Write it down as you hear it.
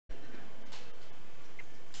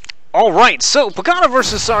Alright, so Picano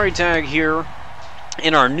versus SorryTag here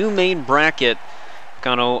in our new main bracket.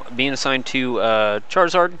 Picano being assigned to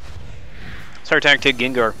Charizard, SorryTag to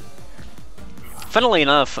Gengar. Funnily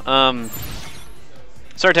enough,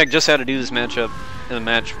 SorryTag just had to do this matchup in the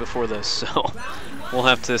match before this, so we'll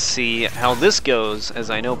have to see how this goes, as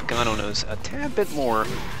I know Picano knows a tad bit more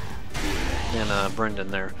than Brendan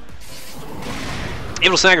there.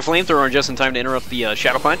 Able to snag a flamethrower just in time to interrupt the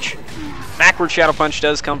Shadow Punch. Backward Shadow Punch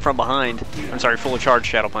does come from behind. I'm sorry, fully charged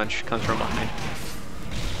Shadow Punch comes from behind.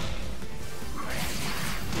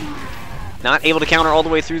 Not able to counter all the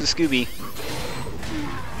way through the Scooby.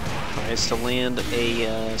 Tries to land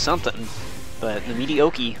a something, but the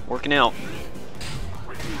mediocre working out.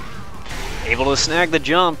 Able to snag the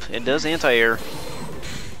jump. It does anti-air.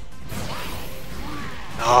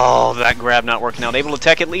 Oh, that grab not working out. Able to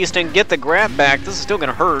tech at least and get the grab back. This is still going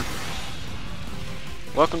to hurt.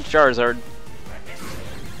 Welcome to Charizard.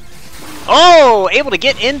 Oh, able to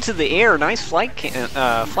get into the air. Nice flight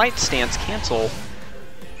stance cancel.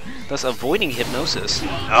 Thus avoiding hypnosis.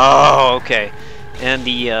 Oh, okay. And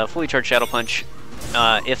the fully charged Shadow Punch,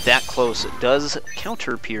 if that close, does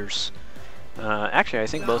counter pierce. Actually, I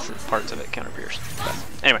think both parts of it counter pierce. But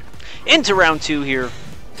anyway, into round 2 here.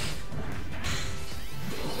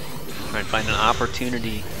 Trying to find an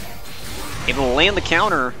opportunity. Able to land the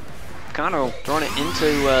counter. Picano throwing it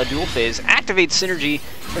into dual phase. Activates Synergy.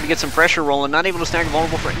 Trying to get some pressure rolling. Not able to snag a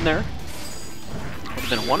vulnerable friend there. Would have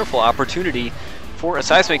been a wonderful opportunity for a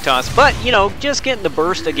seismic toss. But, you know, just getting the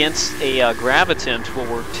burst against a grab attempt will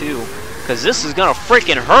work too. Because this is going to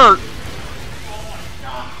freaking hurt.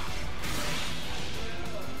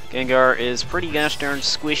 Gengar is pretty gosh darn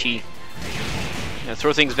squishy.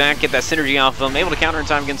 Throw things back, get that synergy off of him. Able to counter in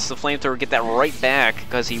time against the flamethrower, get that right back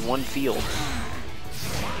because he won field.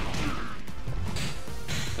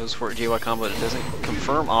 Goes for a JY combo, but it doesn't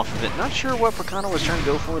confirm off of it. Not sure what Picano was trying to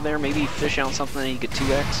go for there. Maybe fish out something and you get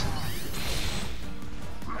 2x.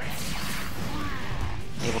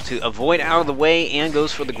 Able to avoid out of the way and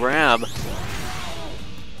goes for the grab.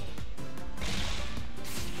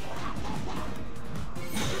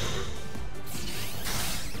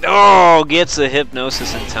 Oh, gets the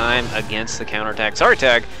hypnosis in time against the counterattack.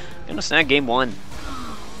 SorryTag gonna snag game 1.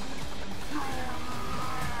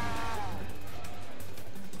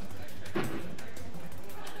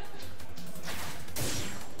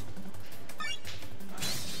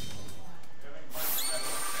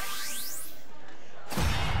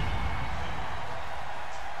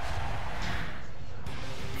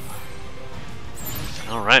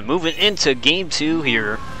 All right, moving into game 2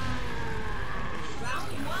 here.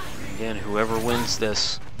 Again, whoever wins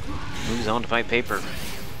this moves on to fight paper.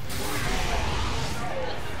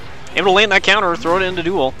 Able to land that counter, throw it into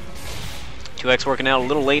duel. 2x working out a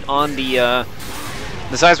little late on the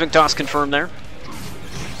seismic toss confirmed there.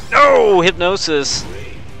 No, hypnosis.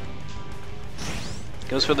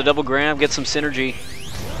 Goes for the double grab, gets some synergy.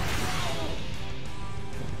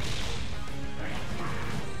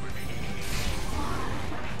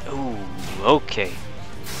 Ooh, okay.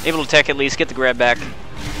 Able to tech at least, get the grab back.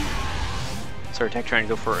 SorryTag trying to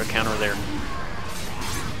go for a counter there.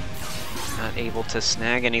 Not able to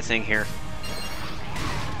snag anything here.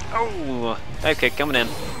 Oh, dive kick coming in.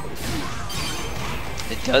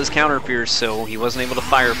 It does counter pierce, so he wasn't able to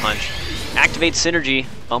fire punch. Activate synergy,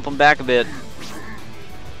 bump him back a bit.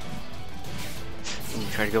 Ooh,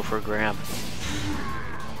 try to go for a grab.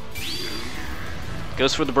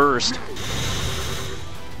 Goes for the burst.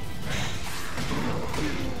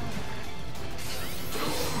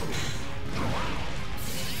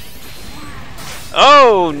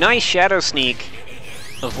 Oh, nice Shadow Sneak.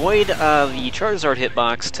 Avoid the Charizard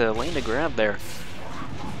hitbox to land a grab there.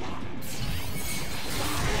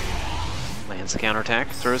 Lands the counterattack,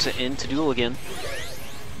 throws it into duel again.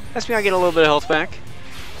 SPI get a little bit of health back.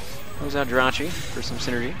 Throws out Jirachi for some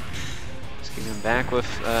synergy. Just give him back with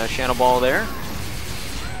Shadow Ball there.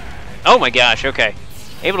 Oh my gosh, okay.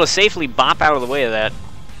 Able to safely bop out of the way of that.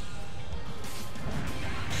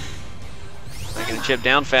 Not gonna chip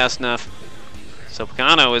down fast enough. So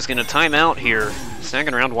Picano is going to time out here,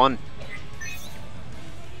 snagging round 1.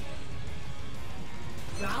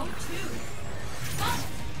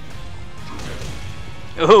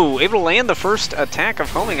 Oh, able to land the first attack of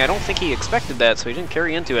homing. I don't think he expected that, so he didn't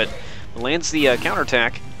carry into it. Lands the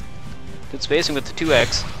counterattack. Good spacing with the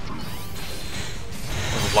 2x.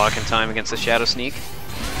 Block in time against the Shadow Sneak.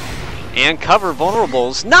 And cover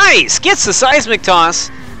vulnerables. Nice! Gets the seismic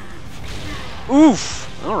toss.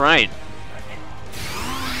 Oof. Alright.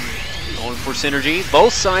 Going for synergy.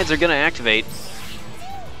 Both sides are going to activate.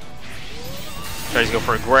 Tries to go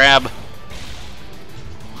for a grab.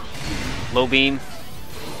 Low beam.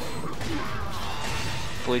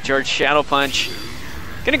 Fully charged Shadow Punch.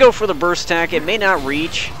 Gonna go for the burst attack. It may not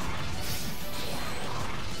reach.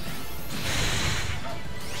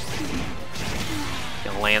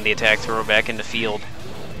 Gonna land the attack, throw her back into field.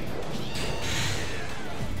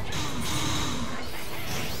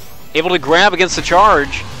 Able to grab against the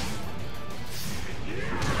charge.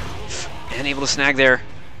 And able to snag there.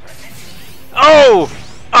 Oh!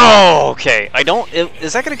 Oh, okay. I don't...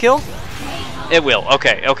 Is that going to kill? It will.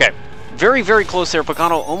 Okay, okay. Very, very close there.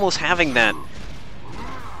 Picano almost having that.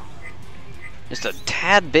 Just a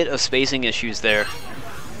tad bit of spacing issues there.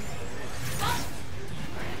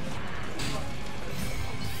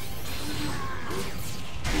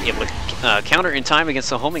 Able to counter in time against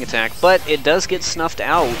the homing attack, but it does get snuffed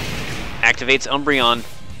out. Activates Umbreon.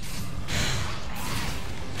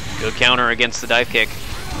 Good counter against the dive kick.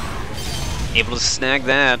 Able to snag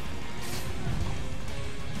that.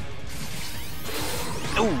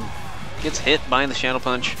 Ooh! Gets hit by the Shadow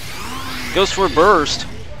Punch. Goes for a burst.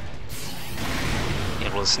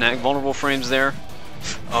 Able to snag vulnerable frames there.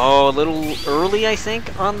 Oh, a little early, I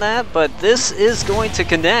think, on that, but this is going to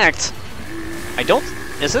connect. I don't...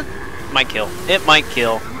 Is it? Might kill. It might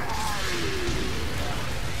kill.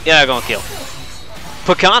 Yeah, gonna kill.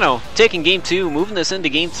 Picano taking game 2, moving this into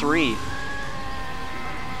game 3.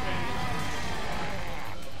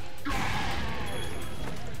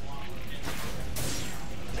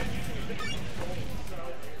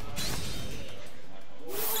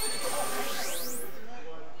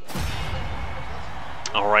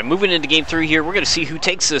 Alright, moving into game 3 here, we're gonna see who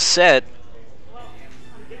takes this set.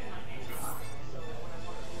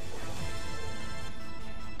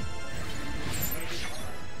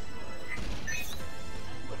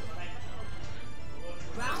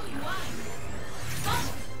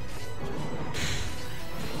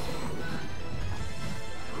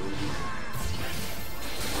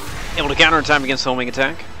 Able to counter in time against the homing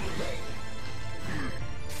attack.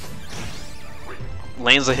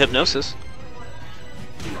 Lands the Hypnosis.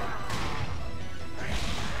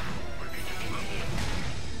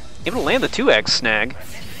 Able to land the 2x snag.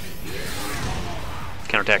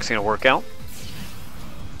 Counterattack's gonna work out.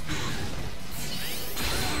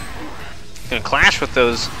 Gonna clash with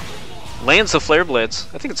those. Lands the Flare Blitz.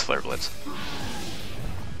 I think it's Flare Blitz.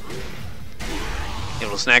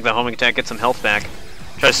 Able to snag the homing attack, get some health back.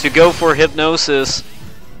 Tries to go for Hypnosis.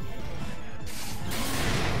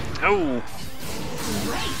 Oh!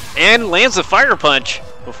 And lands the Fire Punch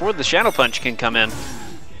before the Shadow Punch can come in.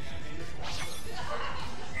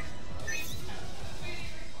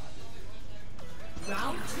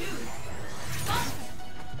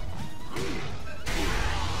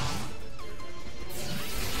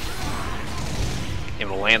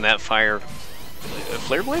 Able to land that fire.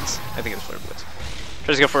 Flare Blitz? I think it's Flare Blitz.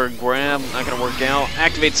 Tries to go for a grab, not gonna work out.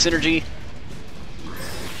 Activate Synergy.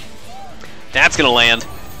 That's gonna land.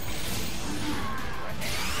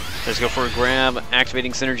 Tries to go for a grab.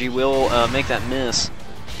 Activating Synergy will make that miss.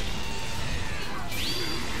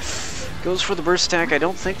 Goes for the burst attack. I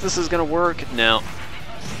don't think this is gonna work. No.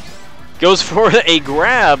 Goes for a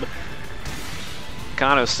grab.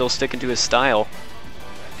 Picano's still sticking to his style.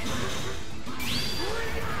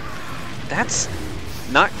 That's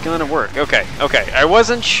not gonna work. Okay, okay. I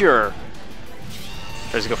wasn't sure.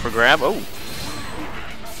 Tries to go for a grab. Oh.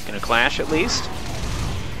 Gonna clash at least.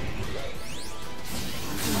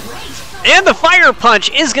 And the Fire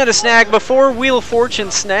Punch is gonna snag before Wheel of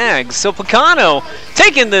Fortune snags. So Picano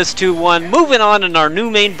taking this 2-1, moving on in our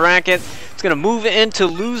new main bracket. It's gonna move into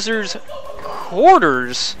losers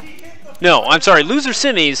quarters. No, I'm sorry, loser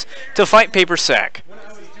semis to fight Paper Sack.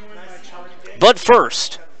 But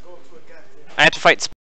first, I have to fight